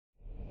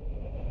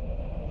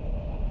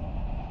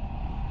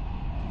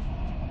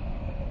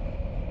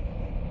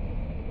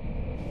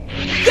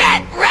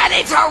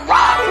ready to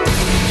roll!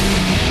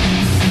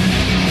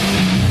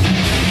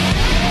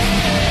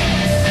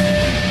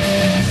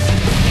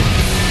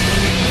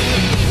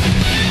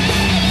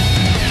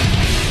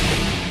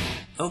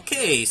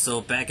 Okay,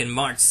 so back in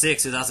March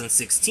 6,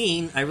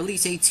 2016, I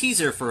released a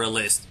teaser for a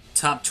list,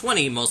 Top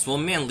 20 Most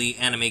Womanly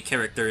Anime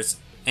Characters,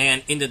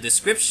 and in the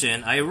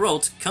description I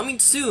wrote, coming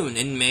soon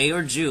in May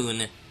or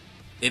June.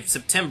 It's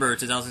September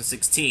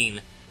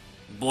 2016.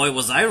 Boy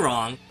was I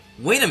wrong.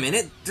 Wait a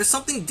minute, there's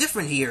something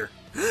different here.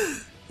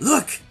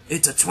 Look,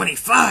 it's a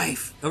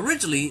 25!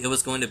 Originally it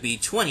was going to be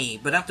 20,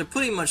 but after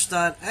putting much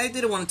thought, I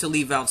didn't want to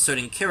leave out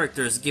certain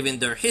characters given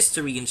their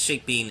history in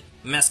shaping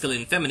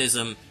masculine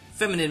feminism,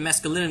 feminine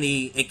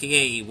masculinity,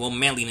 aka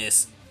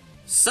womanliness.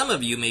 Some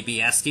of you may be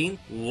asking,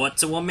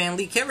 what's a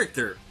womanly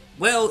character?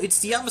 Well, it's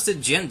the opposite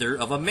gender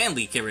of a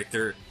manly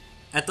character.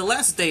 At the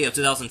last day of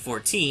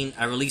 2014,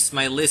 I released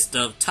my list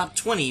of top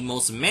 20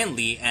 most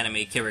manly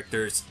anime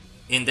characters.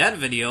 In that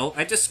video,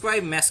 I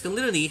described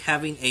masculinity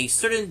having a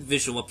certain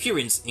visual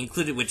appearance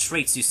included with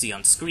traits you see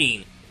on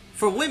screen.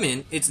 For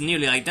women, it's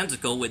nearly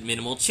identical with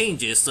minimal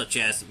changes such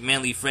as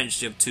manly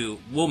friendship to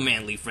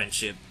womanly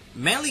friendship.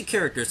 Manly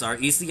characters are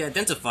easily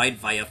identified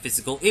via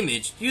physical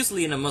image,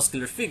 usually in a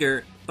muscular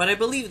figure, but I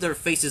believe their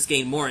faces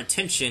gain more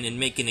attention in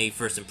making a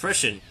first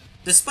impression.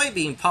 Despite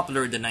being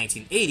popular in the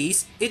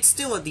 1980s, it's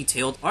still a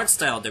detailed art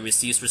style that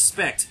receives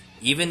respect,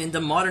 even in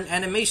the modern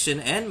animation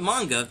and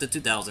manga of the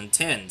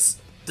 2010s.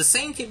 The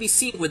same can be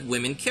seen with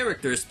women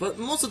characters, but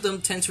most of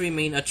them tend to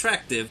remain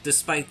attractive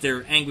despite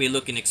their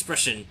angry-looking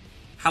expression.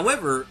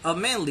 However, a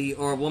manly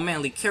or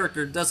womanly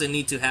character doesn't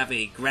need to have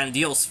a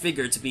grandiose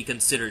figure to be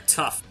considered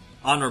tough,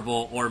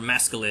 honorable, or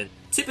masculine.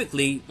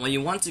 Typically, when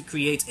you want to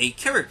create a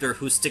character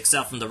who sticks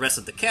out from the rest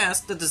of the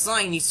cast, the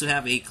design needs to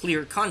have a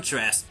clear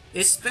contrast,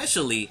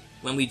 especially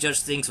when we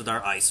judge things with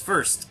our eyes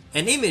first.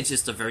 An image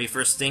is the very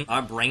first thing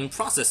our brain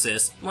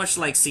processes, much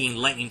like seeing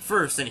lightning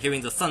first and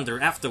hearing the thunder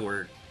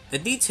afterward. A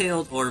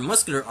detailed or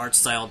muscular art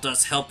style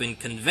does help in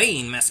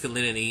conveying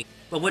masculinity,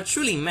 but what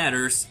truly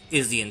matters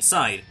is the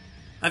inside.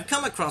 I've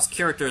come across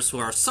characters who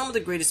are some of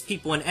the greatest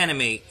people in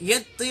anime,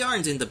 yet they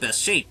aren't in the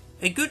best shape.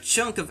 A good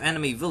chunk of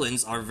anime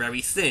villains are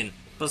very thin,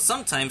 but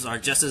sometimes are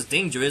just as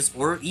dangerous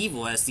or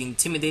evil as the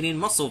intimidating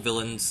muscle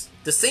villains.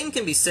 The same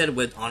can be said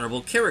with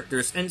honorable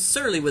characters, and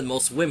certainly with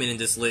most women in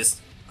this list.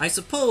 I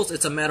suppose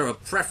it's a matter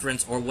of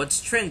preference or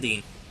what's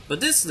trending, but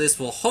this list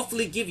will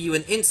hopefully give you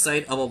an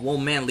insight of a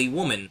womanly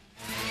woman.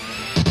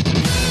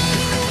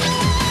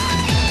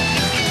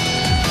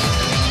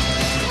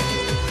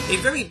 A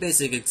very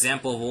basic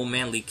example of a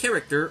womanly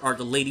character are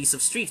the ladies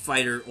of Street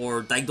Fighter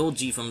or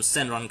Daidoji from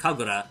Senran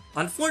Kagura.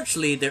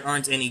 Unfortunately, there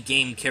aren't any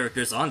game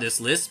characters on this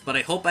list, but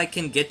I hope I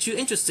can get you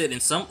interested in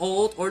some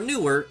old or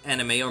newer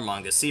anime or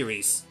manga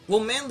series.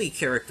 Womanly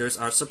characters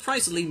are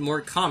surprisingly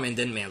more common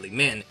than manly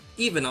men,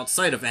 even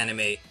outside of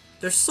anime.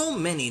 There's so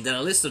many that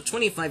a list of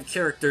 25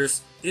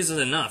 characters isn't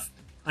enough.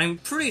 I'm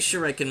pretty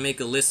sure I can make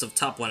a list of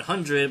top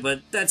 100,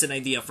 but that's an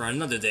idea for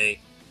another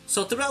day.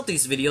 So throughout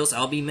these videos,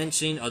 I'll be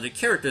mentioning other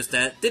characters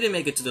that didn't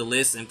make it to the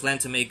list and plan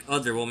to make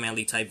other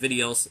womanly type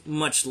videos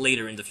much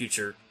later in the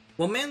future.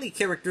 Womanly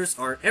characters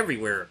are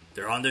everywhere.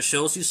 They're on the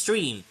shows you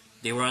stream,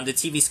 they were on the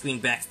TV screen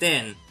back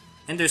then,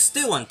 and they're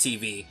still on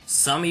TV.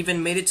 Some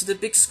even made it to the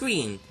big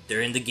screen.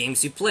 They're in the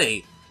games you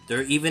play.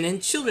 They're even in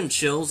children's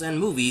shows and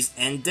movies,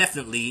 and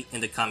definitely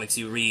in the comics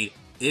you read.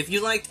 If you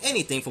liked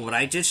anything from what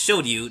I just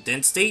showed you,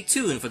 then stay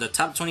tuned for the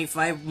top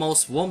 25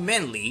 most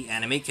womanly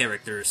anime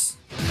characters.